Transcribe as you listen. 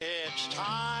It's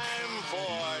time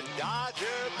for Dodger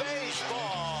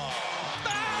baseball.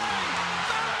 Bang!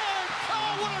 Bang!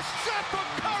 Oh, what a shot from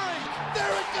Curry!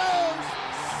 There it goes!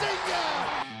 See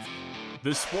ya!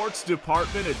 The sports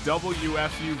department at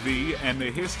WFUV and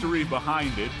the history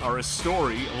behind it are a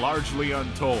story largely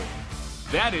untold.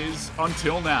 That is,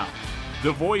 until now.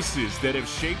 The voices that have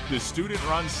shaped the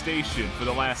student-run station for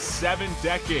the last 7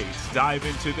 decades dive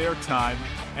into their time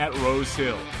at Rose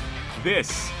Hill.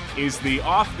 This is the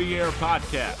Off the Air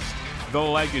podcast, the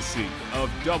legacy of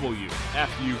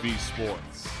WFUV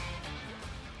Sports.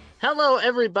 Hello,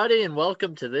 everybody, and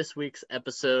welcome to this week's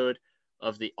episode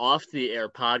of the Off the Air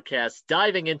podcast,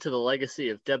 diving into the legacy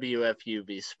of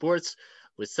WFUV Sports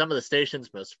with some of the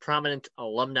station's most prominent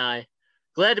alumni.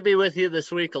 Glad to be with you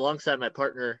this week alongside my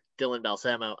partner, Dylan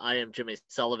Balsamo. I am Jimmy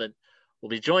Sullivan. We'll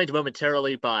be joined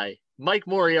momentarily by Mike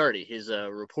Moriarty. He's a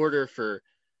reporter for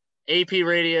AP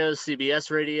Radio,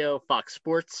 CBS Radio, Fox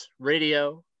Sports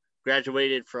Radio,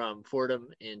 graduated from Fordham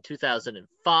in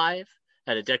 2005,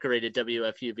 had a decorated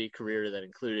WFUV career that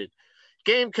included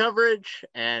game coverage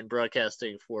and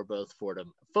broadcasting for both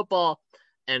Fordham football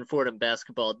and Fordham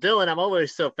basketball. Dylan, I'm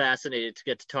always so fascinated to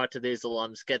get to talk to these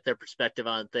alums, get their perspective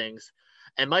on things.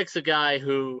 And Mike's a guy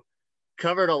who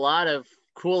covered a lot of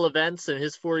cool events in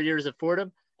his 4 years at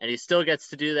Fordham, and he still gets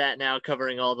to do that now,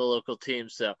 covering all the local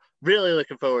teams. So really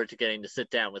looking forward to getting to sit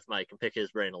down with Mike and pick his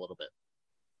brain a little bit.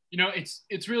 You know,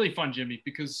 it's really fun, Jimmy,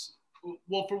 because,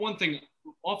 well, for one thing,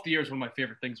 Off the Air is one of my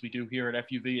favorite things we do here at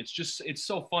FUV. It's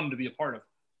so fun to be a part of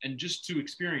and just to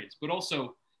experience, but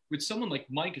also with someone like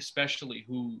Mike, especially,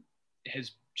 who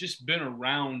has just been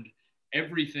around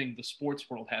everything the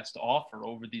sports world has to offer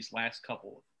over these last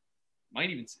couple of,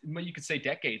 you could say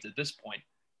decades at this point,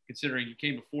 considering you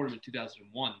came to Fordham in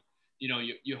 2001. You know,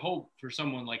 you hope for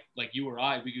someone like you or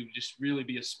I, we could just really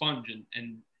be a sponge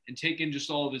and take in just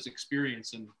all of his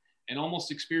experience and almost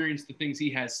experience the things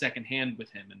he has secondhand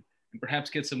with him and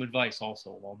perhaps get some advice also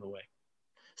along the way.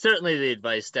 Certainly the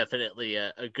advice, definitely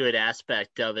a good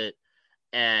aspect of it.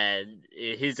 And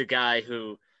he's a guy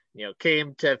who, you know,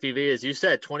 came to FUV, as you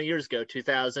said, 20 years ago,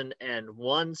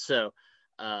 2001. So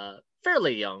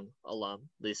fairly young alum,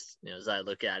 at least, you know, as I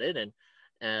look at it.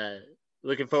 And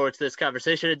looking forward to this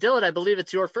conversation. And Dylan, I believe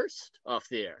it's your first Off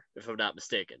the Air, if I'm not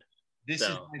mistaken. This is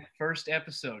my first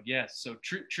episode, yes. So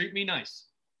treat me nice.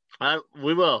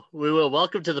 We will.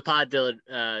 Welcome to the pod,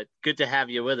 Dylan. Good to have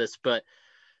you with us. But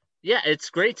yeah, it's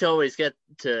great to always get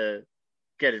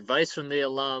advice from the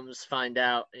alums, find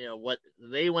out, you know, what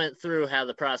they went through, how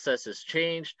the process has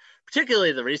changed,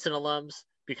 particularly the recent alums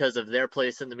because of their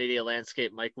place in the media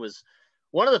landscape. Mike was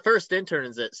one of the first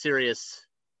interns at Sirius.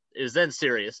 It was then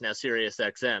Sirius, now Sirius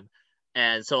XM.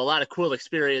 And so a lot of cool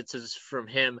experiences from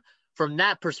him from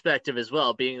that perspective as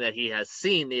well, being that he has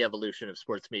seen the evolution of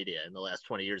sports media in the last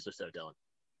 20 years or so, Dylan.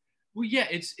 Well, yeah,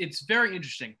 it's very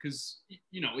interesting because,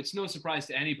 you know, it's no surprise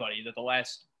to anybody that the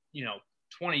last,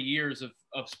 20 years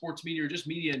of sports media or just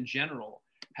media in general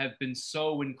have been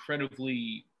so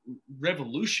incredibly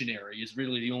revolutionary is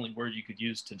really the only word you could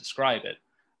use to describe it.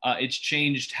 It's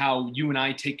changed how you and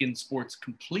I take in sports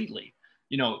completely.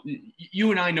 You know,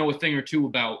 you and I know a thing or two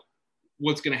about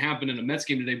what's going to happen in a Mets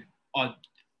game today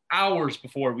hours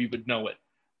before we would know it.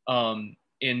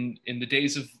 In the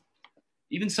days of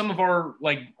even some of our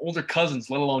like older cousins,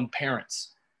 let alone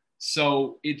parents.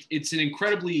 So it's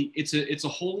a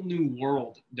whole new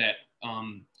world that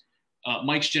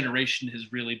Mike's generation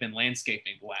has really been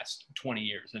landscaping the last 20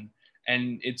 years.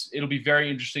 And it'll be very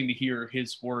interesting to hear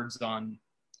his words on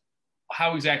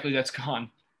how exactly that's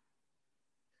gone.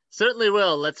 Certainly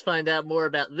will. Let's find out more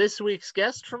about this week's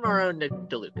guest from our own Nick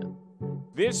DeLuca.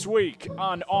 This week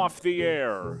on Off the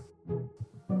Air,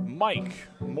 Mike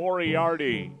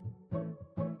Moriarty.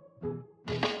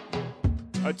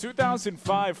 A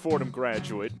 2005 Fordham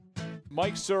graduate,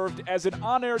 Mike served as an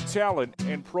on-air talent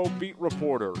and pro beat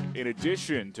reporter, in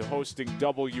addition to hosting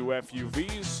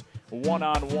WFUV's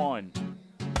One-on-One.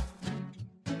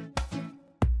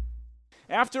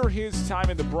 After his time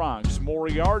in the Bronx,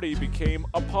 Moriarty became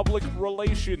a public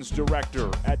relations director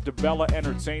at DeBella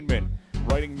Entertainment,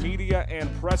 writing media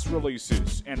and press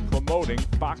releases and promoting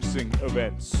boxing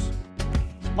events.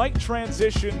 Mike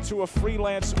transitioned to a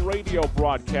freelance radio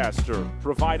broadcaster,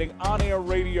 providing on-air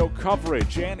radio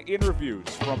coverage and interviews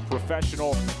from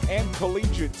professional and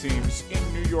collegiate teams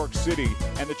in New York City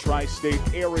and the tri-state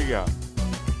area.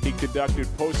 He conducted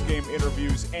post-game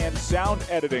interviews and sound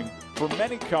editing for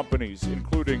many companies,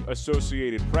 including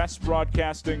Associated Press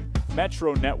Broadcasting,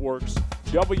 Metro Networks,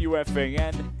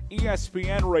 WFAN,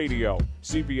 ESPN Radio,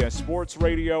 CBS Sports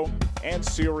Radio, and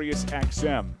Sirius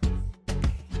XM.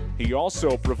 He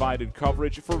also provided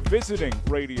coverage for visiting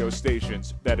radio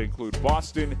stations that include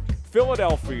Boston,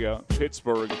 Philadelphia,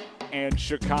 Pittsburgh, and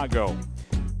Chicago.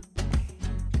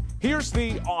 Here's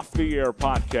the Off the Air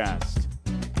podcast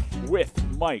with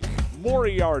Mike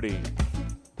Moriarty.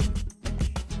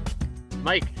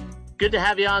 Mike, good to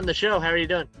have you on the show. How are you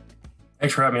doing?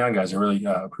 Thanks for having me on, guys. I really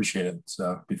appreciate it. It's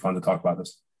be fun to talk about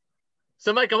this.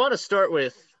 So, Mike, I want to start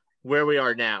with where we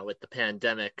are now with the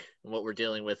pandemic and what we're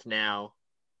dealing with now.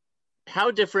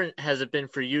 How different has it been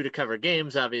for you to cover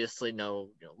games? Obviously, no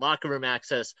locker room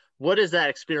access. What has that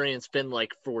experience been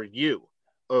like for you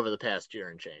over the past year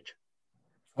and change?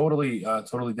 Totally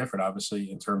different,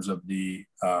 obviously, in terms of the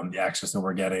access that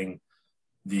we're getting,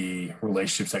 the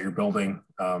relationships that you're building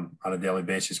on a daily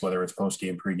basis, whether it's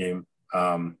post-game, pre-game,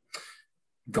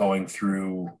 going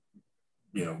through,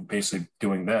 basically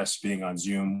doing this, being on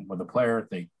Zoom with a player.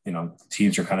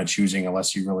 Teams are kind of choosing,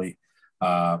 unless you really,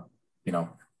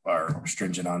 are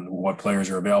stringent on what players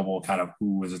are available, kind of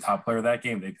who is a top player of that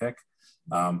game they pick,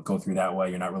 go through that way.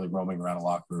 You're not really roaming around a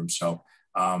locker room. So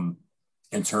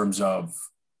in terms of,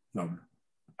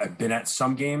 I've been at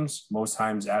some games, most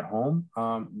times at home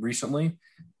recently,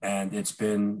 and it's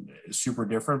been super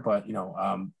different, but,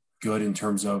 good in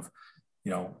terms of,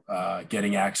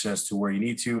 getting access to where you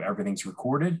need to. Everything's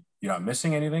recorded. You're not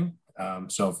missing anything.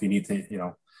 So if you need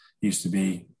to, used to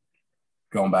be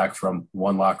going back from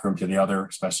one locker room to the other,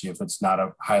 especially if it's not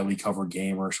a highly covered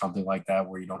game or something like that,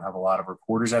 where you don't have a lot of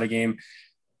reporters at a game,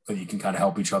 but you can kind of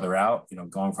help each other out,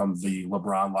 going from the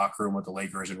LeBron locker room with the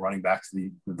Lakers and running back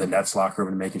to the Nets locker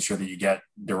room and making sure that you get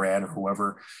Durant or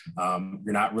whoever.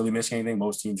 You're not really missing anything.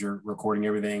 Most teams are recording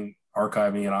everything,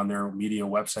 archiving it on their media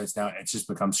websites now. It's just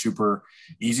become super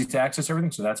easy to access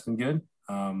everything. So that's been good.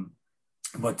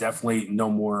 But definitely no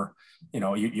more,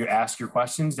 you ask your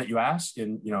questions that you ask,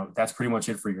 and, that's pretty much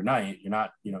it for your night. You're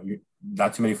not, you're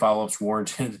not too many follow-ups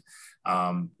warranted.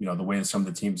 The way that some of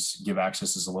the teams give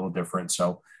access is a little different.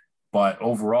 So, but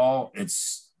overall,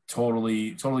 it's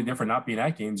totally different not being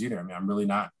at games either. I mean, I'm really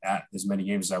not at as many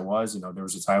games as I was. There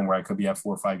was a time where I could be at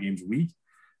 4 or 5 games a week.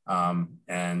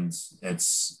 And it's,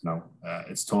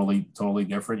 it's totally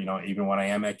different. Even when I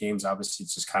am at games, obviously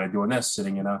it's just kind of doing this,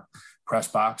 sitting in a press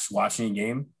box, watching a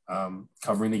game,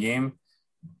 covering the game,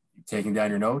 taking down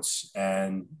your notes,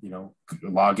 and,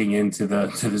 logging into the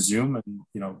Zoom, and,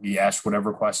 you ask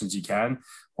whatever questions you can,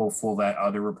 hopeful that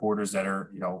other reporters that are,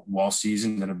 well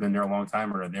seasoned, that have been there a long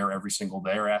time, or are there every single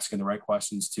day, are asking the right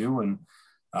questions too. And,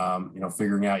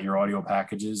 figuring out your audio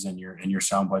packages and your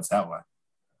sound bites that way.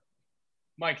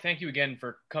 Mike, thank you again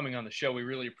for coming on the show. We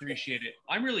really appreciate it.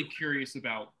 I'm really curious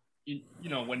about,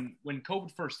 when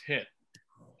COVID first hit,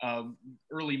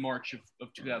 early March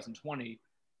of 2020,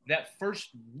 that first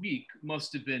week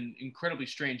must have been incredibly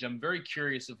strange. I'm very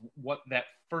curious of what that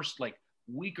first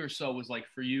week or so was like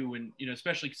for you, and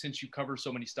especially since you cover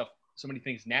so many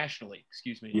things nationally.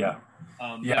 Excuse me. Yeah.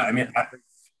 I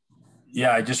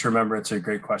just remember, it's a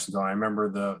great question, Don. I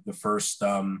remember the first.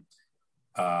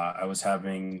 I was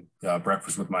having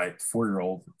breakfast with my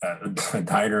 4-year-old at a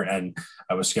diner, and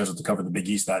I was scheduled to cover the Big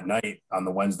East that night on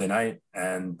the Wednesday night,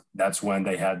 and that's when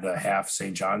they had the half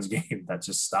St. John's game that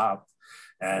just stopped.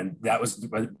 And but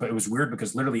it was weird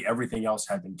because literally everything else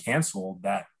had been canceled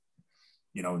that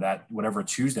whatever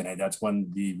Tuesday night. That's when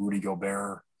the Rudy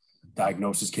Gobert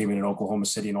diagnosis came in Oklahoma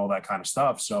City and all that kind of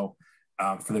stuff. So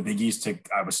for the Big East,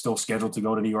 I was still scheduled to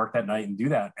go to New York that night and do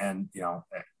that. And,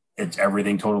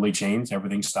 everything totally changed,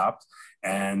 everything stopped.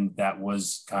 And that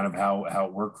was kind of how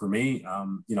it worked for me.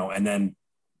 And then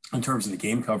in terms of the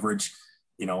game coverage,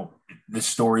 the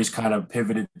stories kind of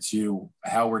pivoted to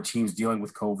how are teams dealing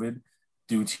with COVID.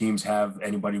 Do teams have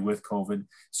anybody with COVID?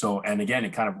 So, and again,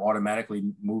 it kind of automatically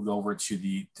moved over to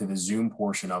the Zoom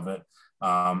portion of it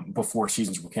before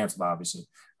seasons were canceled, obviously.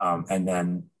 And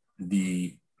then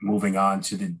the moving on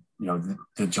to the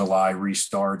July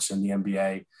restarts in the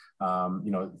NBA,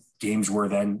 games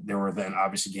there were then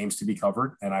obviously games to be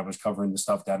covered, and I was covering the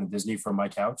stuff down in Disney from my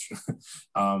couch,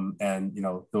 and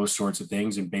those sorts of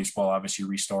things, and baseball obviously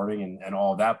restarting and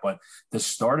all that. But the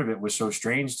start of it was so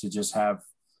strange to just have,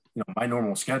 my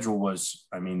normal schedule was,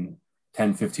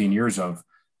 10, 15 years of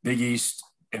Big East.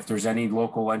 If there's any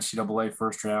local NCAA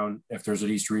first round, if there's an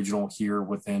East Regional here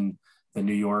within the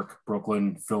New York,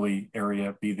 Brooklyn, Philly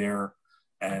area, be there.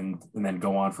 And then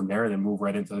go on from there, then move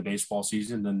right into the baseball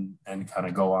season and kind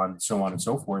of go on and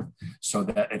so forth. So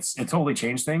that it totally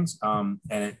changed things. And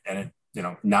it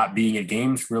not being at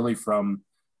games really from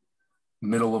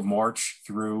middle of March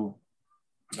through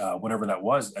whatever that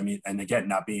was. And again,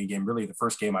 not being a game really. The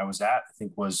first game I was at, I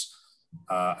think was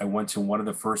I went to one of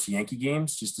the first Yankee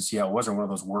games just to see how it was, or one of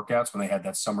those workouts when they had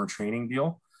that summer training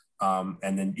deal.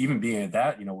 And then even being at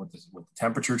that, with the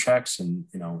temperature checks and,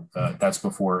 that's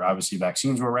before obviously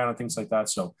vaccines were around and things like that.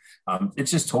 So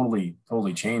it's just totally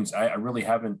changed. I really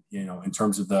haven't, in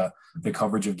terms of the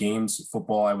coverage of games,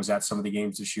 football, I was at some of the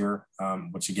games this year,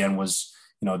 which again was,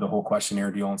 the whole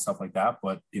questionnaire deal and stuff like that.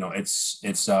 But,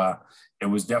 it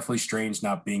was definitely strange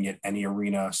not being at any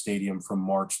arena stadium from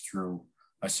March through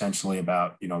essentially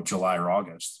about, July or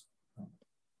August.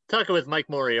 Talking with Mike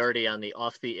Moriarty on the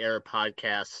Off the Air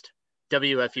podcast,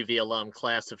 WFUV alum,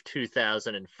 class of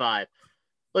 2005.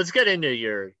 Let's get into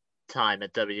your time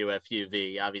at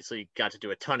WFUV. Obviously, you got to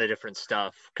do a ton of different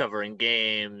stuff, covering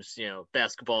games,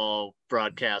 basketball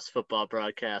broadcasts, football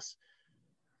broadcasts.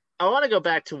 I want to go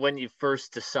back to when you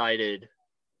first decided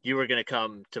you were going to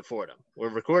come to Fordham. We're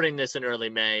recording this in early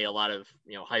May. A lot of,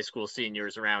 high school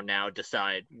seniors around now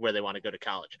decide where they want to go to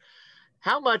college.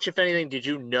 How much, if anything, did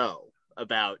you know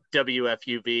about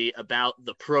WFUV, about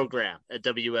the program at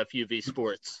WFUV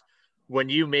Sports when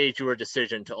you made your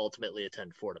decision to ultimately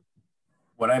attend Fordham?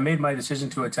 When I made my decision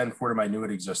to attend Fordham, I knew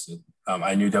it existed.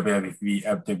 I knew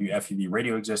WFUV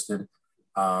radio existed.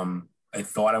 I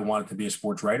thought I wanted to be a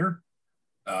sports writer.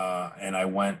 And I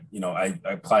went, I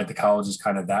applied to colleges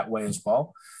kind of that way as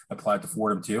well. I applied to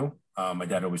Fordham too. My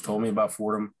dad always told me about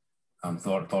Fordham.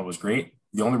 Thought it was great.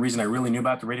 The only reason I really knew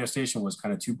about the radio station was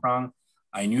kind of two-pronged.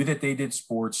 I knew that they did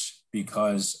sports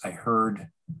because I heard,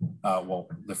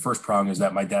 the first prong is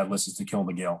that my dad listens to Kill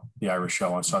McGill, the Irish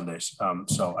show on Sundays.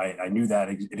 So I knew that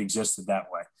it existed that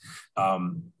way.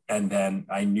 And then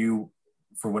I knew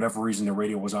for whatever reason, the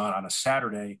radio was on a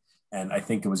Saturday. And I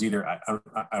think it was either, I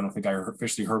don't think I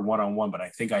officially heard one-on-one, but I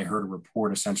think I heard a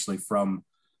report essentially from,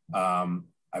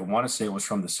 I want to say it was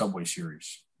from the Subway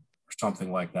Series or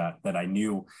something like that I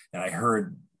knew. And I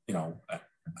heard,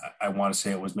 I want to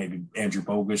say it was maybe Andrew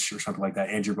Bogus or something like that.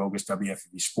 Andrew Bogus,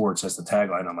 WFUV Sports as the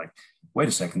tagline. I'm like, wait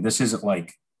a second. This isn't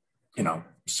like,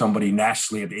 somebody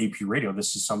nationally at the AP radio.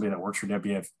 This is somebody that works for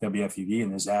WFUV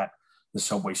and is at the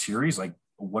Subway Series. Like,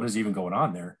 what is even going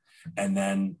on there? And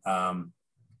then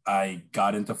I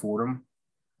got into Fordham,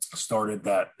 started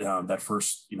that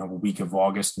first, week of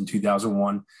August in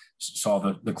 2001,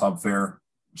 saw the club fair,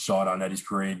 saw it on Eddie's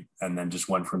Parade, and then just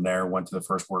went from there, went to the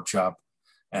first workshop.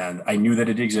 And I knew that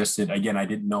it existed. Again, I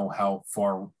didn't know how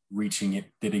far reaching it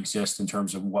did exist in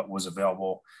terms of what was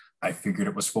available. I figured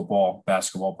it was football,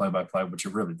 basketball, play-by-play, which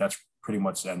that's pretty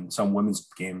much, and some women's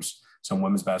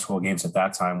basketball games at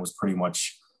that time was pretty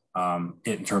much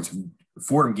it in terms of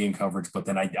Fordham game coverage. But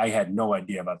then I had no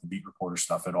idea about the beat reporter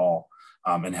stuff at all,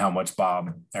 and how much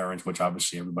Bob Aarons, which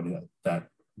obviously everybody that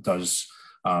does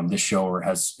this show or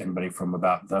has anybody from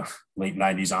about the late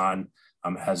 90s on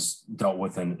has dealt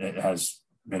with, and it has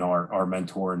been our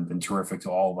mentor and been terrific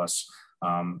to all of us,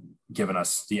 given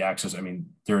us the access. I mean,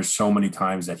 there's so many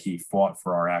times that he fought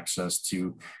for our access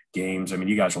to games. I mean,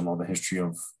 you guys will know the history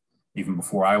of even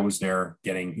before I was there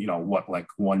getting, like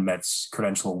one Mets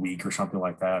credential a week or something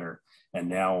like that. And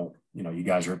now, you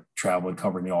guys are traveling,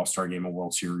 covering the All-Star Game and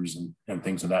World Series and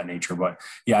things of that nature. But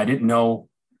yeah, I didn't know,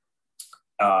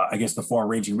 I guess, the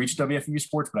far-ranging reach of WFUV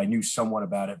Sports, but I knew somewhat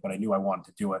about it. But I knew I wanted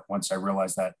to do it once I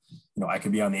realized that, I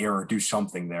could be on the air or do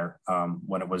something there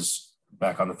when it was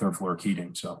back on the third floor of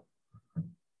Keating. So,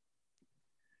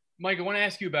 Mike, I want to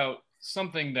ask you about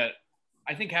something that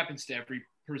I think happens to every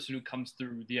person who comes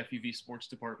through the FUV Sports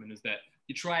department, is that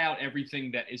you try out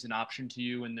everything that is an option to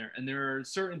you, and there are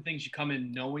certain things you come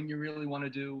in knowing you really want to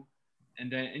do,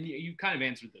 and you kind of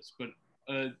answered this, but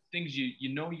things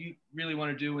you really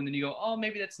want to do, and then you go, oh,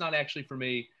 maybe that's not actually for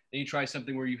me. Then you try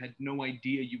something where you had no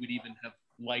idea you would even have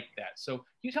liked that. So can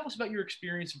you tell us about your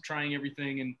experience of trying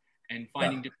everything and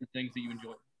finding different things that you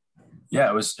enjoy? Yeah,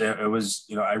 it was,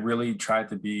 I really tried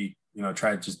to be,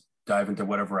 try to just dive into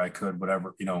whatever I could,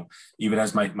 even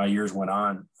as my years went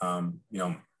on,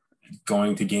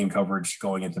 going to game coverage,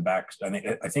 going into back.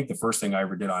 I think the first thing I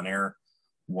ever did on air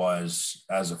was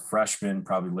as a freshman,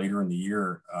 probably later in the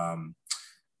year.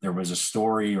 There was a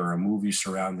story or a movie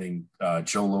surrounding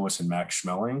Joe Louis and Max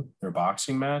Schmeling, their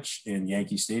boxing match in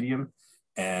Yankee Stadium.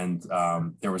 And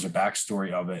there was a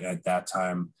backstory of it at that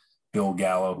time. Bill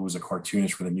Gallo, who was a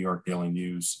cartoonist for the New York Daily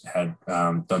News, had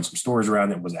done some stories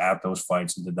around it, was at those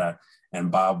fights and did that.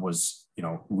 And Bob was,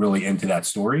 really into that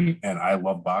story. And I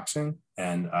love boxing.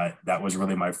 And that was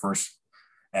really my first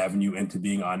avenue into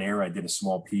being on air. I did a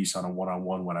small piece on a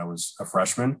one-on-one when I was a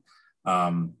freshman.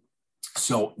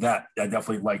 So that I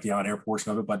definitely liked the on-air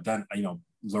portion of it. But then,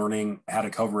 learning how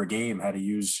to cover a game, how to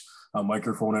use a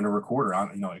microphone and a recorder,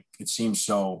 it seems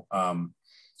so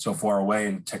so far away,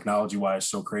 and technology wise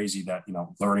so crazy that, you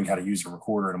know, learning how to use a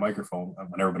recorder and a microphone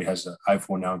when everybody has an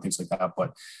iPhone now and things like that.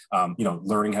 But, you know,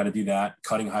 learning how to do that,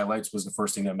 cutting highlights was the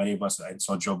first thing that many of us, I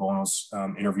saw Joe Bono's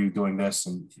interview doing this.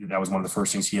 And that was one of the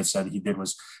first things he had said he did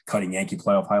was cutting Yankee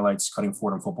playoff highlights, cutting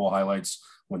Fordham football highlights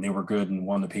when they were good and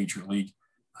won the Patriot League.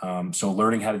 So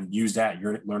learning how to use that,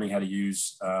 you're learning how to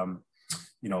use,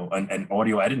 you know, an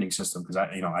audio editing system. Cause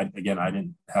I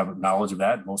didn't have knowledge of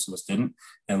that. Most of us didn't,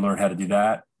 and learn how to do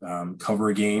that. Cover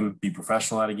a game, be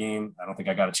professional at a game. I don't think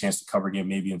I got a chance to cover a game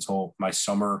maybe until my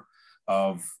summer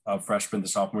of freshman to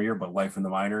sophomore year, but life in the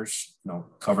minors, you know,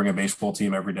 covering a baseball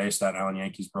team every day, Staten Island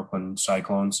Yankees, Brooklyn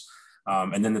Cyclones.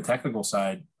 And then the technical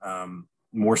side,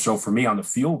 more so for me on the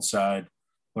field side,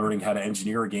 learning how to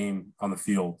engineer a game on the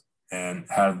field and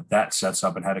how that sets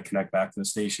up and how to connect back to the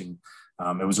station.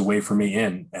 It was a way for me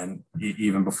in. And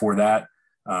even before that,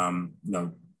 you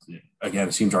know, again,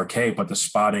 it seems archaic, but the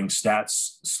spotting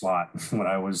stats slot when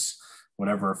I was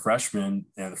whenever a freshman,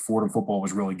 and Fordham football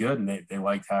was really good, and they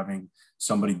liked having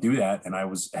somebody do that. And I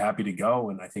was happy to go.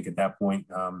 And I think at that point,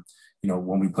 you know,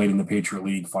 when we played in the Patriot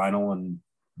League final and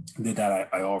did that,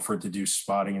 I offered to do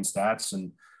spotting and stats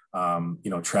and,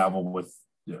 you know, travel with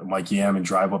Mike Yam and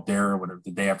drive up there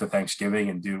the day after Thanksgiving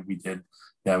and we did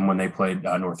them when they played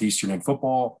Northeastern in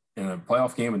football in a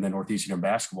playoff game, and then Northeastern in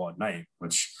basketball at night,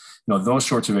 which, you know, those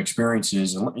sorts of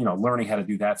experiences and, you know, learning how to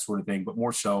do that sort of thing, but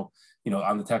more so, you know,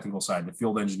 on the technical side, the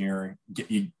field engineering,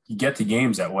 you get to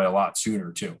games that way a lot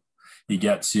sooner too. You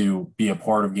get to be a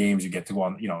part of games. You get to go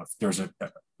on, you know, if there's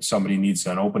somebody needs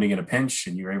an opening in a pinch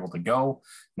and you're able to go,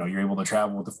 you know, you're able to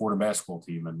travel with the Fordham basketball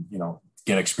team and, you know,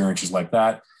 get experiences like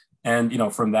that. And, you know,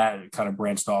 from that, it kind of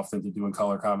branched off into doing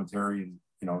color commentary and,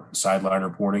 you know, sideline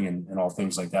reporting and all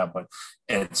things like that. But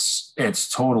it's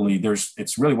totally,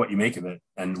 it's really what you make of it,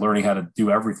 and learning how to do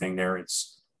everything there.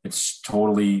 It's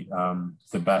totally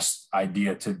the best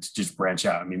idea to just branch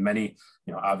out. I mean, many,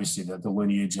 you know, obviously the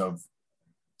lineage of,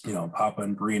 you know, Papa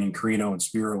and Breen and Carino and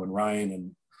Spiro and Ryan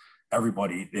and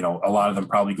everybody, you know, a lot of them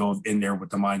probably go in there with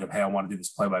the mind of, hey, I want to do this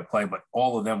play-by-play, but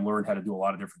all of them learned how to do a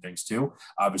lot of different things too.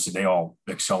 Obviously they all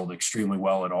excelled extremely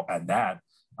well at that.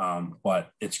 But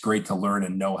it's great to learn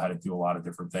and know how to do a lot of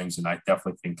different things. And I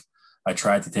definitely think I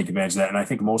tried to take advantage of that. And I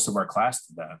think most of our class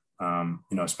did that,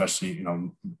 you know, especially, you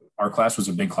know, our class was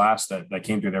a big class that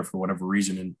came through there for whatever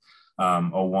reason in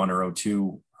 01 or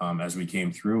 02 as we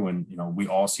came through. And, you know, we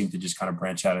all seemed to just kind of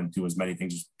branch out and do as many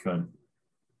things as we could.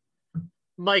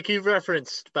 Mike, you've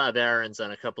referenced Bob Ahrens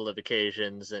on a couple of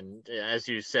occasions, and as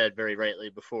you said very rightly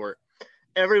before,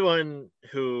 everyone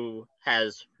who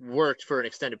has worked for an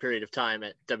extended period of time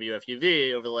at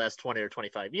WFUV over the last 20 or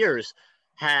 25 years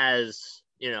has,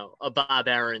 you know, a Bob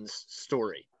Ahrens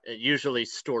story, usually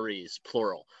stories,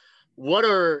 plural. What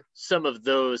are some of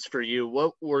those for you?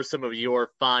 What were some of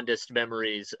your fondest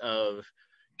memories of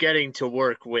getting to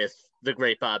work with the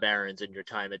great Bob Ahrens in your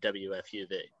time at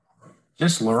WFUV?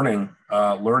 Just learning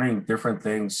different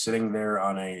things, sitting there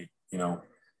on a, you know,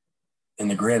 in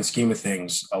the grand scheme of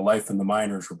things, a Life in the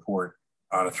Minors report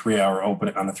on a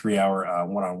 3-hour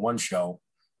one-on-one show.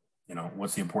 You know,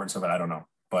 what's the importance of it? I don't know,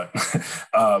 but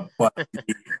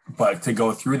but to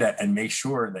go through that and make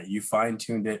sure that you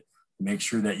fine-tuned it, make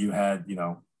sure that you had, you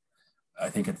know, I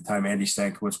think at the time Andy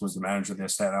Stankiewicz was the manager of the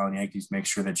Staten Island Yankees, make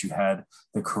sure that you had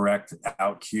the correct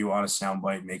out cue on a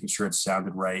soundbite, making sure it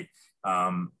sounded right.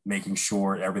 Making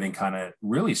sure everything kind of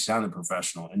really sounded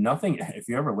professional, and nothing, if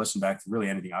you ever listen back to really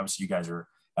anything, obviously you guys are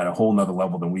at a whole nother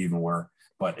level than we even were,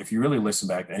 but if you really listen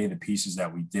back to any of the pieces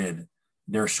that we did,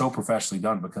 they're so professionally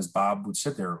done because Bob would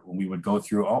sit there when we would go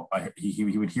through, he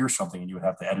would hear something and you would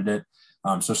have to edit it.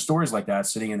 So stories like that,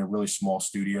 sitting in a really small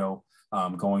studio,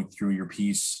 going through your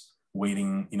piece,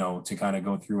 waiting, you know, to kind of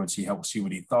go through and see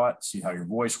what he thought, see how your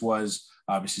voice was,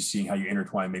 obviously seeing how you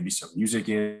intertwine maybe some music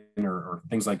in or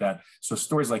things like that. So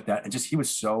stories like that. And just, he was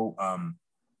so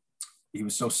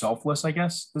selfless, I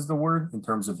guess is the word, in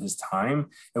terms of his time.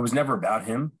 It was never about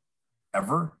him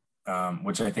ever,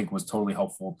 which I think was totally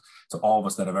helpful to all of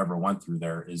us that have ever went through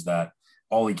there, is that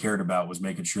all he cared about was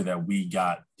making sure that we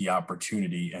got the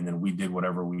opportunity and then we did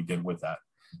whatever we did with that.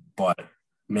 But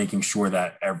making sure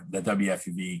that the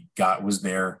WFUV was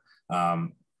there,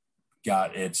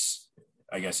 got its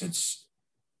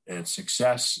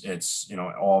success, its, you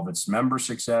know, all of its member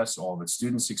success, all of its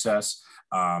student success,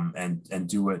 and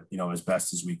do it, you know, as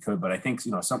best as we could. But I think,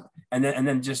 you know,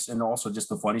 and also just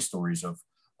the funny stories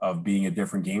of being at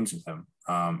different games with him,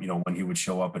 you know, when he would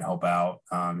show up and help out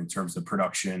in terms of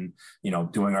production, you know,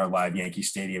 doing our live Yankee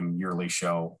Stadium yearly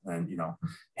show, and, you know,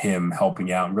 him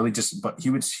helping out and really just, but he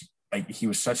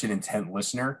was such an intent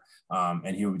listener.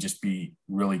 And he would just be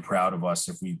really proud of us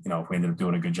if we ended up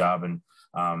doing a good job. And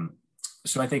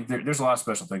so I think there's a lot of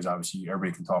special things. Obviously,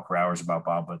 everybody can talk for hours about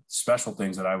Bob, but special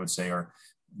things that I would say are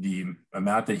the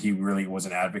amount that he really was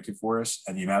an advocate for us,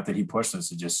 and the amount that he pushed us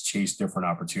to just chase different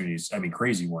opportunities. I mean,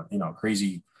 crazy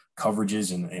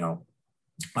coverages, and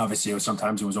obviously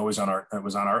sometimes it was always on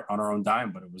our own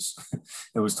dime, but it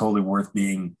was totally worth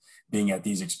being at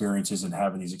these experiences and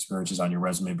having these experiences on your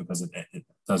resume, because it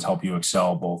does help you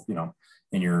excel both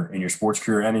in your sports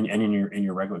career and in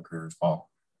your regular career as well.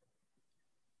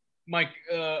 Mike,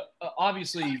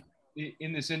 obviously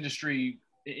in this industry,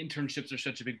 internships are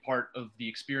such a big part of the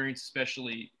experience,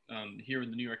 especially here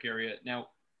in the New York area. Now,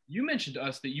 you mentioned to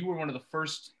us that you were one of the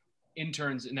first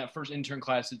interns in that first intern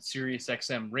class at Sirius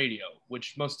XM Radio,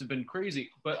 which must have been crazy.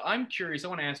 But I'm curious, I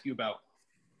want to ask you about,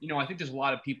 I think there's a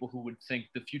lot of people who would think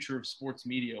the future of sports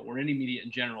media, or any media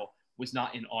in general, was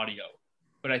not in audio.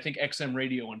 But I think XM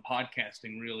radio and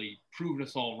podcasting really proved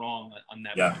us all wrong on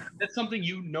that. Yeah. That's something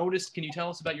you noticed. Can you tell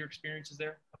us about your experiences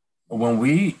there? When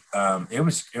we, it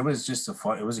was just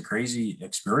it was a crazy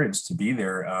experience to be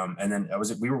there. And then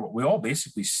we all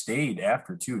basically stayed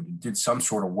after too, did some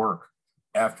sort of work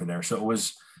after there. So it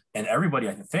was, and everybody,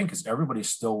 I think, because everybody's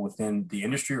still within the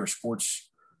industry or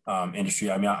sports industry.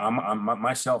 I mean, I'm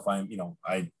myself,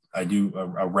 I do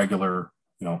a regular,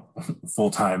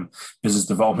 full-time business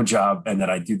development job. And then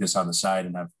I do this on the side,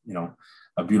 and have,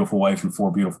 a beautiful wife and 4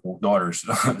 beautiful daughters.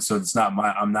 So it's not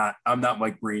I'm not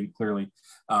Mike Breen, clearly,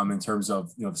 in terms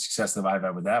of, the success that I've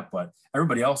had with that, but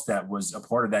everybody else that was a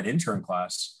part of that intern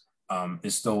class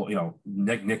is still,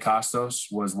 Nick Costos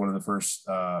was one of the first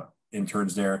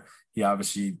interns there. He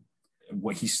obviously,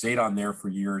 he stayed on there for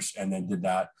years and then did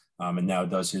that. And now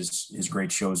does his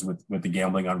great shows with the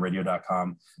gambling on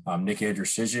radio.com. Nick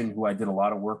Andrusisian, who I did a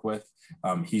lot of work with.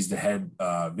 He's the head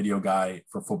video guy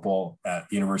for football at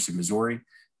the University of Missouri.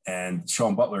 And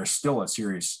Sean Butler is still at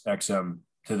Sirius XM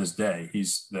to this day.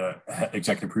 He's the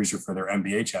executive producer for their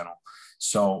NBA channel.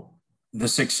 So the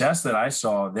success that I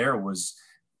saw there it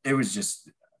was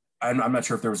just, I'm not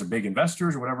sure if there was a big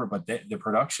investors or whatever, but the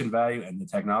production value and the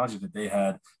technology that they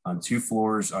had on 2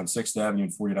 floors on 6th Avenue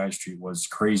and 49th Street was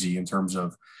crazy in terms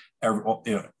of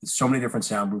so many different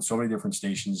sound booths, so many different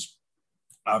stations.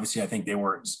 Obviously, I think they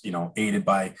were, aided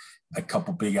by a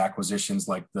couple big acquisitions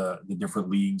like the different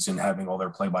leagues and having all their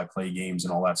play-by-play games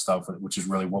and all that stuff, which is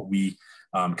really what we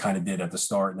kind of did at the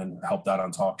start, and then helped out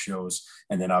on talk shows,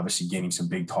 and then obviously gaining some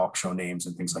big talk show names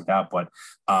and things like that. But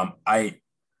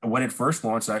when it first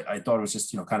launched, I thought it was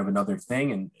just, kind of another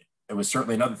thing. And it was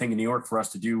certainly another thing in New York for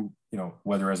us to do,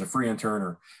 whether as a free intern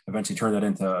or eventually turn that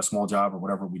into a small job or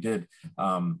whatever we did.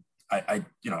 I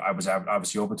was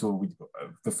obviously open to it.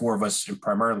 The 4 of us,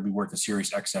 primarily, we worked at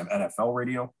Sirius XM NFL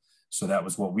radio. So that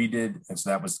was what we did. And so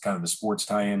that was kind of the sports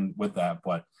tie-in with that.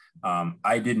 But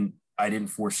I didn't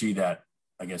foresee that.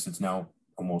 I guess it's now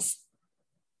almost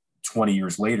 20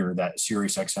 years later that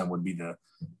Sirius XM would be the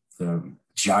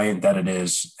giant that it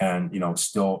is. And,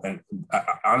 still, and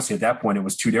honestly, at that point, it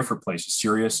was 2 different places,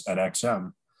 Sirius and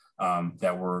XM,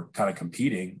 that were kind of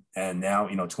competing. And now,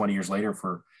 20 years later,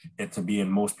 for it to be in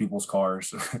most people's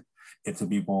cars, it to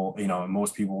people,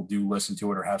 most people do listen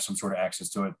to it or have some sort of access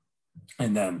to it.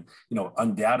 And then,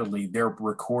 undoubtedly their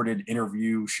recorded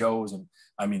interview shows. And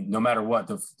I mean, no matter what,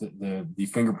 the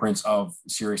fingerprints of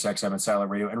Sirius XM and satellite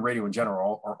radio and radio in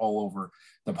general are all over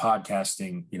the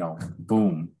podcasting,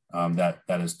 boom, that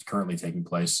is currently taking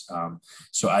place.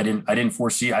 So I didn't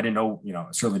foresee, I didn't know,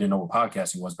 certainly didn't know what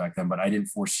podcasting was back then, but I didn't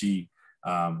foresee,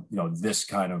 this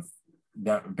kind of,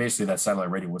 that basically that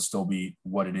satellite radio would still be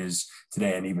what it is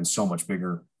today, and even so much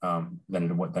bigger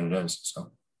than it is.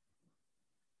 So.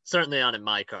 Certainly on in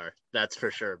my car, that's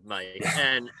for sure, Mike.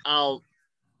 And I'll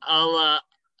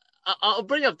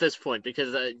bring up this point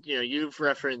because you've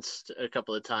referenced a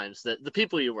couple of times that the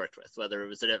people you worked with, whether it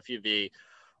was at FUV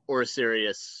or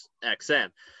Sirius XM,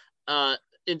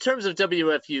 in terms of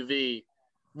WFUV,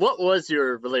 what was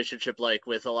your relationship like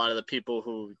with a lot of the people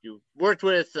who you worked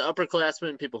with, the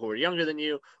upperclassmen, people who were younger than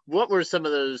you? What were some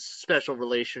of those special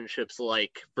relationships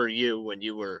like for you when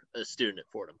you were a student at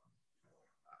Fordham?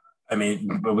 I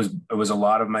mean, it was a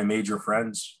lot of my major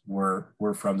friends were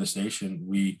from the station.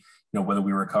 We, whether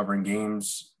we were covering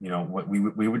games,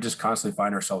 we would just constantly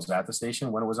find ourselves at the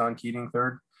station when it was on Keating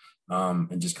Third,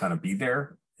 and just kind of be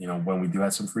there. When we do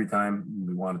have some free time,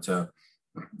 we wanted to,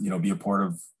 be a part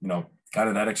of, kind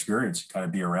of that experience, kind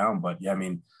of be around. But yeah, I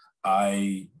mean,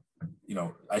 I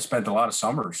spent a lot of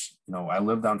summers. I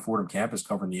lived on Fordham campus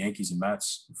covering the Yankees and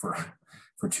Mets for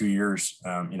 2 years,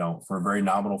 for a very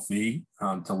nominal fee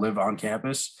to live on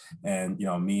campus. And,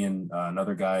 me and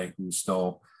another guy who's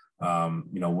still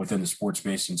within the sports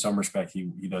space in some respect.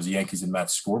 He does the Yankees and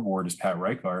Mets scoreboard as Pat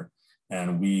Reichart.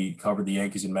 And we covered the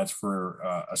Yankees and Mets for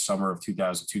a summer of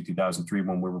 2002, 2003,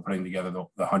 when we were putting together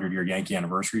the 100-year Yankee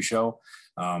anniversary show.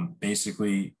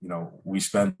 Basically, we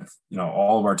spent,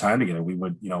 all of our time together. We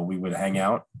would hang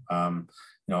out,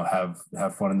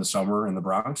 have fun in the summer in the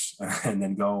Bronx, and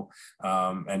then go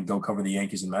cover the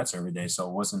Yankees and Mets every day. So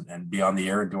it wasn't, and be on the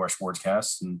air and do our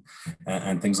sportscasts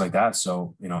and things like that.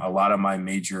 So, a lot of my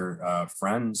major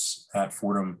friends at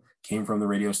Fordham came from the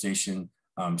radio station.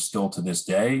 Still to this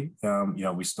day,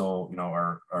 we still,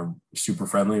 are super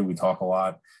friendly. We talk a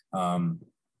lot,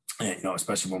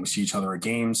 especially when we see each other at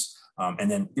games. And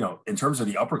then, in terms of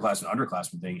the upperclassmen,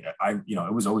 underclassmen thing,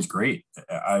 it was always great.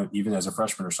 Even as a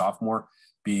freshman or sophomore,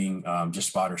 being just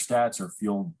spotter stats or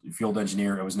field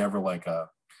engineer, it was never like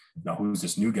who's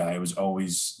this new guy? It was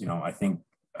always, I think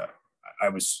I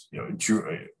was,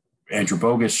 Andrew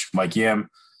Bogish, Mike Yam,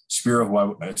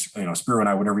 Spiro, Spiro and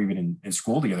I were never even in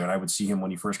school together. And I would see him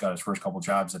when he first got his first couple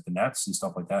jobs at the Nets and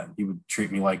stuff like that. And he would treat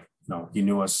me like, he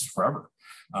knew us forever.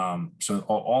 So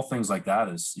all things like that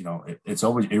is,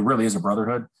 it really is a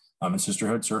brotherhood and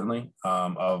sisterhood, certainly,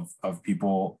 of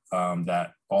people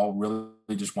that all really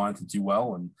just wanted to do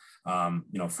well and,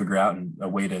 figure out a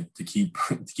way to keep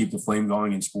the flame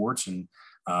going in sports and,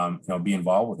 be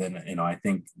involved with it. And, I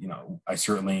think,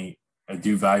 I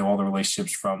do value all the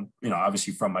relationships from,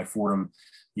 obviously from my Fordham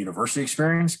University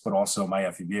experience, but also my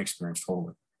FEB experience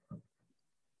totally.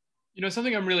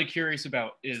 Something I'm really curious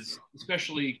about is,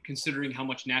 especially considering how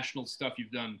much national stuff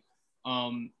you've done,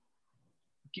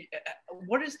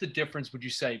 what is the difference, would you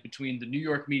say, between the New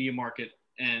York media market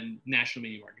and national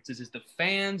media markets? Is it the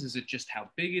fans? Is it just how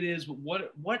big it is?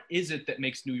 What is it that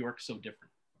makes New York so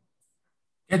different?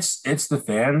 It's the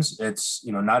fans. It's,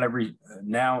 not every,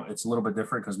 now it's a little bit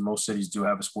different because most cities do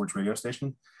have a sports radio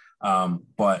station.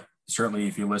 But certainly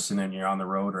if you listen and you're on the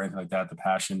road or anything like that, the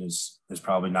passion is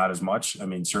probably not as much. I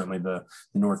mean, certainly the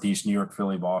Northeast, New York,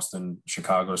 Philly, Boston,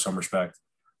 Chicago, some respect,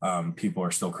 people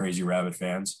are still crazy rabid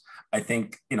fans. I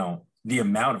think, the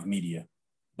amount of media,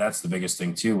 that's the biggest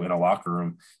thing too, in a locker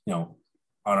room,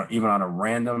 even on a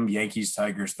random Yankees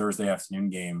Tigers Thursday afternoon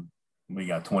game, we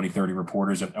got 20, 30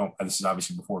 reporters. And this is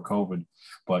obviously before COVID,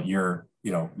 but you're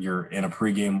in a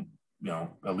pregame,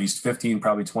 at least 15,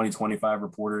 probably 20, 25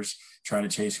 reporters trying to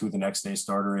chase who the next day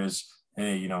starter is.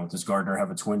 Hey, does Gardner have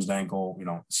a twinged ankle?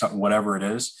 Whatever it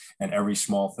is. And every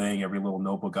small thing, every little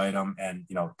notebook item, and,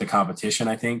 the competition,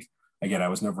 I think, again, I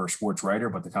was never a sports writer,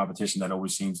 but the competition that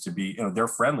always seems to be, they're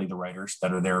friendly, the writers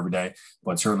that are there every day,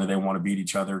 but certainly they want to beat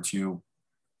each other to,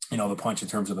 the punch in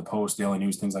terms of the Post, Daily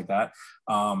News, things like that.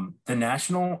 The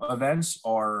national events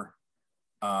are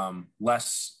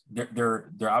less, they're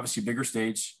obviously bigger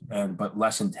stage, but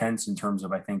less intense in terms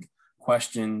of, I think,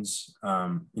 questions,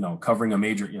 covering a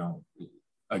major,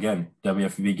 again,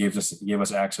 WFB gave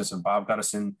us access, and Bob got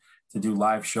us in to do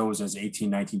live shows as 18,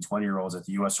 19, 20-year-olds at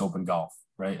the US Open Golf,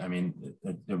 right? I mean,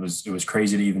 it was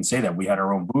crazy to even say that. We had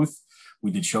our own booth.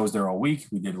 We did shows there all week.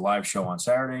 We did a live show on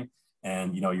Saturday.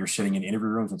 And, you're sitting in interview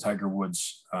rooms with Tiger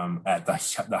Woods at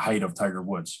the height of Tiger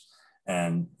Woods.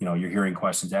 And, you're hearing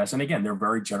questions asked. And again, they're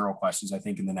very general questions, I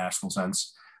think, in the national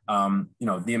sense.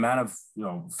 The amount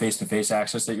of, face-to-face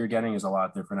access that you're getting is a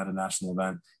lot different at a national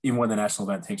event, even when the national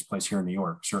event takes place here in New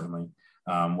York, certainly,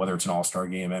 whether it's an all-star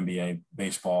game, NBA,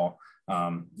 baseball,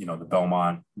 the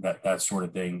Belmont, that sort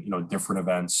of thing, different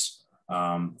events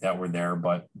that were there.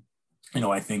 But,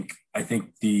 I think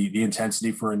the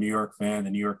intensity for a New York fan, the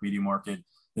New York media market,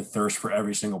 the thirst for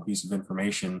every single piece of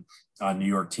information on New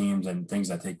York teams and things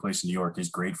that take place in New York is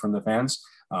great from the fans.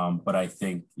 But I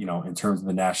think, in terms of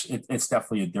the national, it's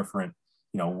definitely a different,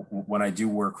 when I do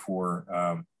work for,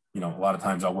 a lot of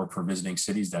times I'll work for visiting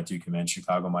cities that do come in,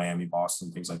 Chicago, Miami,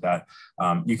 Boston, things like that.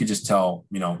 You could just tell,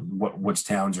 which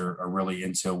towns are really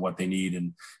into what they need.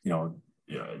 And,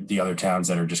 the other towns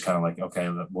that are just kind of like, okay,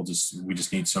 we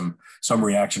just need some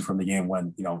reaction from the game,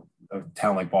 when, a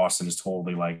town like Boston is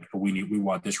totally like, we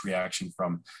want this reaction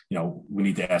from, we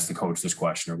need to ask the coach this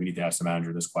question, or we need to ask the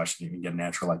manager this question, and get an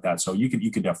answer like that. So you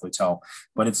could definitely tell,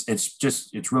 but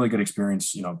it's really good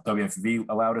experience. WFV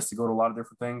allowed us to go to a lot of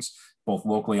different things, both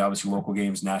locally, obviously local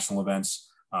games, national events.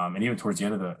 And even towards the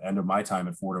end of my time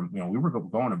at Fordham, we were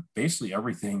going to basically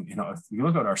everything. If you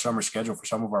look at our summer schedule for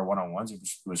some of our one-on-ones, it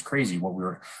was crazy. What we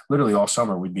were literally all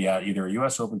summer, we'd be at either a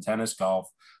U.S. Open, tennis, golf,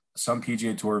 some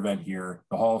PGA Tour event here,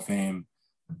 the Hall of Fame,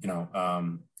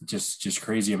 just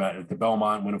crazy amount at the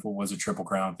Belmont, when it was a Triple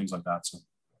Crown, things like that. So,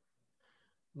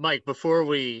 Mike, before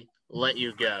we let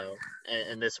you go,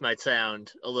 and this might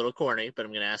sound a little corny, but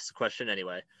I'm going to ask the question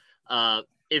anyway.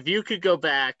 If you could go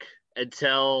back and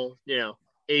tell,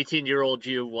 18-year-old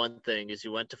you, one thing is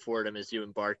you went to Fordham as you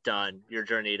embarked on your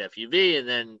journey at FUV and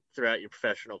then throughout your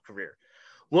professional career.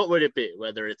 What would it be?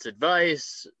 Whether it's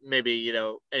advice, maybe, you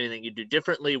know, anything you do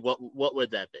differently, what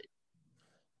would that be?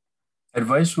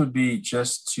 Advice would be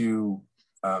just to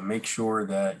make sure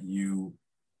that you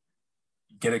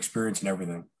get experience in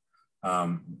everything.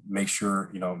 Make sure,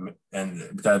 you know,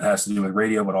 and that has to do with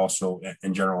radio, but also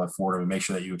in general at Fordham, make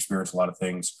sure that you experience a lot of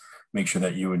things. Make sure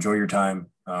that you enjoy your time,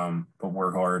 but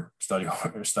work hard, study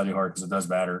hard because it does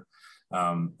matter.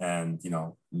 And, you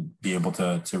know, be able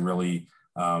to really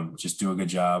just do a good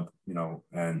job, you know,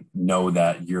 and know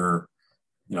that you're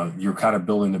kind of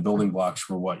building the building blocks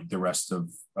for what the rest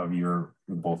of your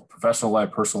both professional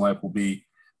life, personal life will be.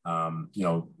 You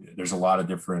know, there's a lot of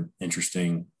different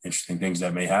interesting things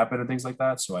that may happen and things like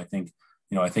that. So I think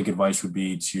advice would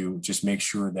be to just make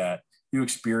sure that you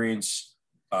experience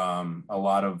a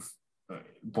lot of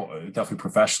definitely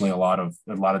professionally, a lot of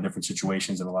different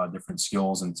situations and a lot of different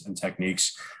skills and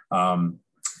techniques.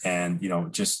 And, you know,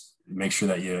 just make sure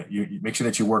that you make sure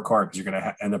that you work hard, because you're going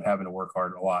to end up having to work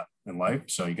hard a lot in life.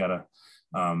 So you got to,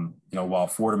 you know, while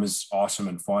Fordham is awesome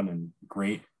and fun and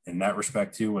great in that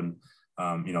respect too, and,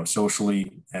 you know,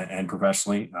 socially and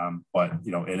professionally, but,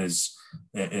 you know,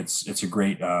 it's a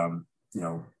great, you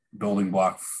know, building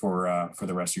block for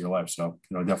the rest of your life. So,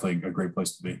 you know, definitely a great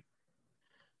place to be.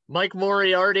 Mike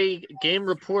Moriarty, game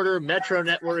reporter, Metro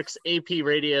Networks, AP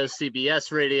Radio, CBS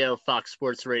Radio, Fox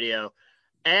Sports Radio,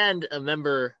 and a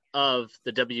member of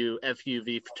the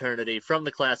WFUV fraternity from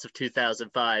the class of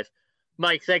 2005.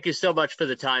 Mike, thank you so much for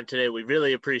the time today. We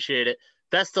really appreciate it.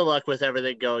 Best of luck with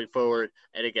everything going forward.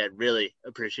 And again, really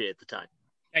appreciate the time.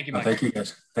 Thank you, Mike. Thank you,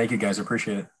 guys. Thank you, guys.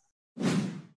 Appreciate it.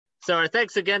 So our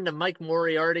thanks again to Mike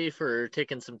Moriarty for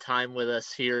taking some time with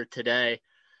us here today.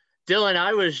 Dylan,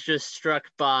 I was just struck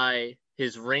by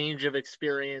his range of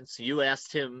experience. You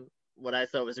asked him what I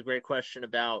thought was a great question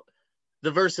about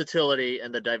the versatility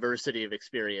and the diversity of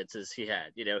experiences he had.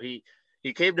 You know, he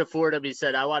came to Fordham, he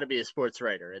said, I want to be a sports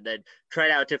writer, and then tried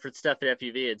out different stuff at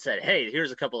FUV and said, hey,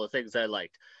 here's a couple of things I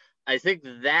liked. I think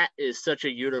that is such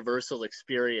a universal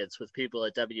experience with people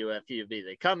at WFUV.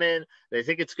 They come in, they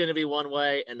think it's going to be one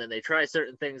way, and then they try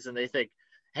certain things and they think,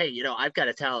 hey, you know, I've got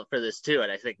a talent for this too.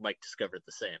 And I think Mike discovered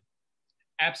the same.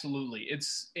 Absolutely.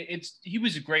 He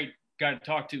was a great guy to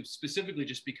talk to, specifically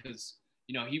just because,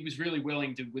 you know, he was really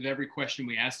willing to, with every question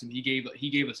we asked him, he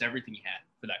gave us everything he had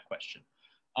for that question.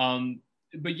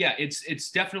 But yeah,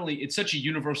 it's definitely, it's such a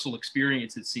universal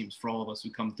experience, it seems, for all of us who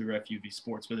come through FUV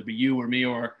Sports, whether it be you or me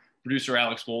or producer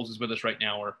Alex Bowles is with us right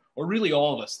now, or really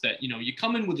all of us, that, you know, you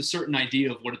come in with a certain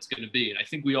idea of what it's going to be. And I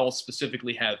think we all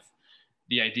specifically have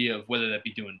the idea of whether that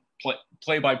be doing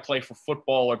play-by-play for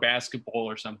football or basketball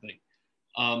or something.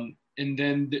 And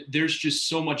then there's just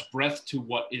so much breadth to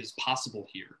what is possible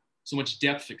here. So much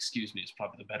depth, excuse me, is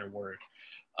probably the better word.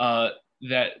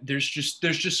 That there's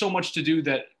just so much to do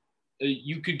that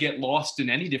you could get lost in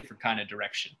any different kind of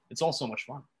direction. It's all so much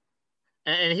fun.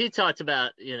 And he talked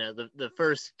about, you know, the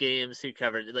first games he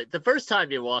covered, like the first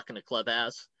time you walk in a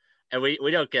clubhouse, and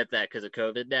we don't get that because of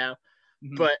COVID now,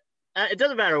 but it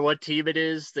doesn't matter what team it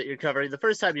is that you're covering. The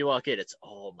first time you walk in, it's,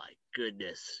 oh my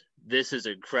goodness, this is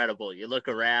incredible. You look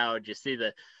around, you see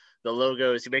the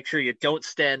logos, you make sure you don't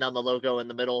stand on the logo in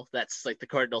the middle. That's like the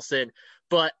cardinal sin.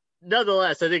 But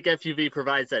nonetheless, I think FUV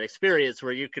provides that experience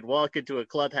where you can walk into a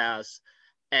clubhouse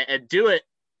and do it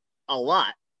a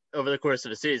lot over the course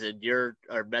of a season. You're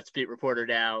our Mets beat reporter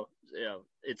now. You know,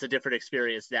 it's a different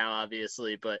experience now,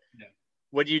 obviously, but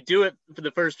when you do it for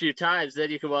the first few times, then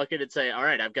you can walk in and say, all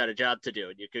right, I've got a job to do.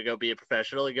 And you could go be a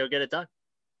professional and go get it done.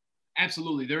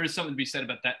 Absolutely. There is something to be said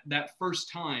about that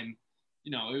first time.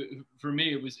 You know, for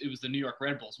me, it was the New York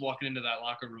Red Bulls. Walking into that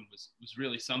locker room was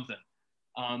really something.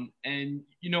 And,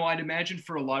 you know, I'd imagine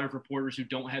for a lot of reporters who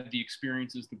don't have the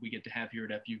experiences that we get to have here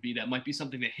at FUV, that might be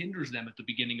something that hinders them at the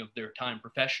beginning of their time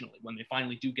professionally, when they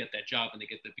finally do get that job and they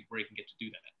get that big break and get to do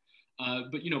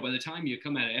that. But, you know, by the time you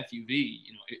come out of FUV,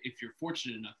 you know, if you're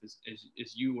fortunate enough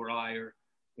as you or I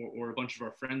or a bunch of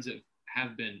our friends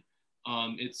have been,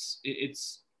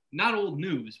 it's not old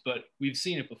news, but we've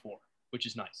seen it before, which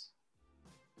is nice.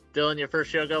 Dylan, your first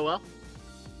show go well?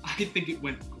 I think it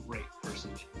went great,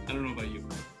 personally. I don't know about you.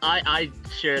 I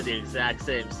share the exact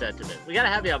same sentiment. We got to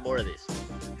have you on more of these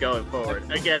going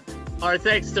forward. Again, our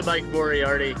thanks to Mike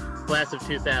Moriarty, class of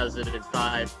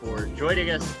 2005, for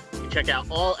joining us. You can check out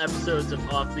all episodes of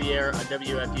Off the Air on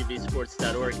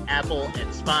WFUVsports.org, Apple,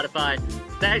 and Spotify.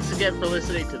 Thanks again for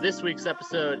listening to this week's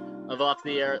episode of Off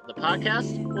the Air, the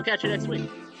podcast. We'll catch you next week.